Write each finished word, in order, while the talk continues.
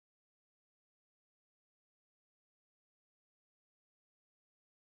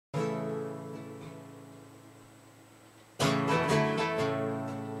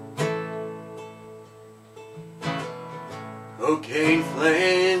Cocaine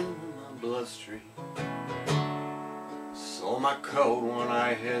flame in my bloodstream. Sold my coat when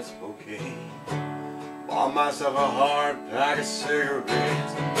I hit Spokane. Bought myself a hard pack of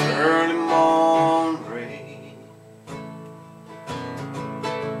cigarettes, early morning rain.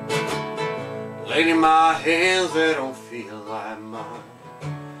 Laid in my hands, they don't feel like mine.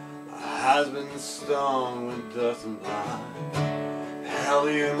 My eyes been stung with dust and blind. Held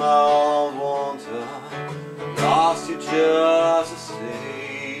you in my arms one time, lost you just the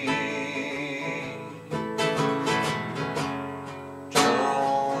same.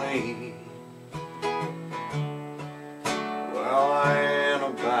 Jolene, well, I ain't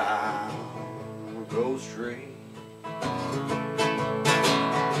about to go straight.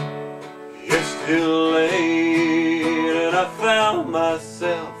 It's too late, and I found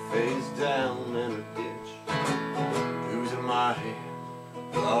myself face down in a ditch, booze in my hair,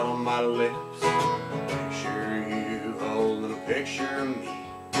 blood on my lips. Picture you holding a picture of me,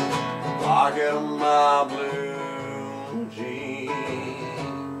 pocket of my blue jeans.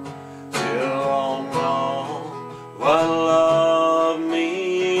 Still don't know what love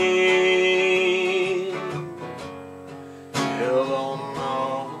means. Still don't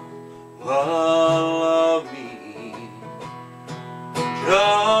know what love means.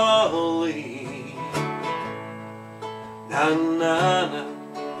 Jolene, na na na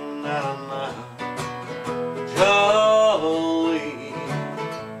na na. Jolene,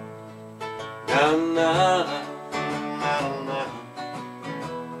 na na na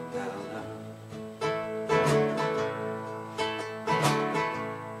na na.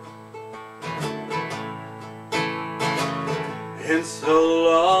 Been so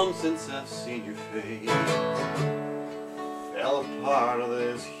long since I've seen your face. Fell apart of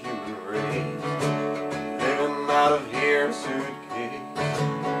this human race. Living out of here in a suitcase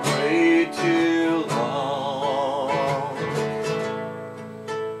way too long.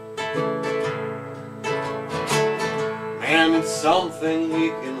 Man, it's something we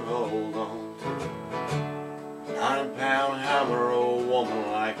can hold on to. 9-pound hammer, old woman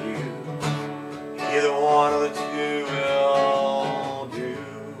like you. Either one of the two will do.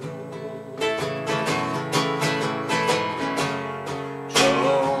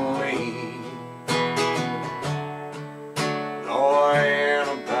 Jolene, no, I ain't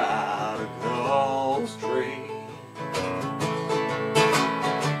about to go straight.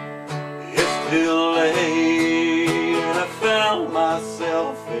 It's too late, and I found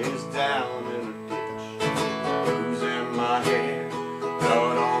myself face down in a ditch, booze in my hair,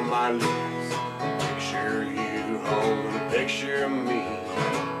 blood on my lips. Picture you holding a picture of me,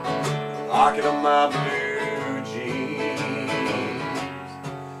 pocket of my blue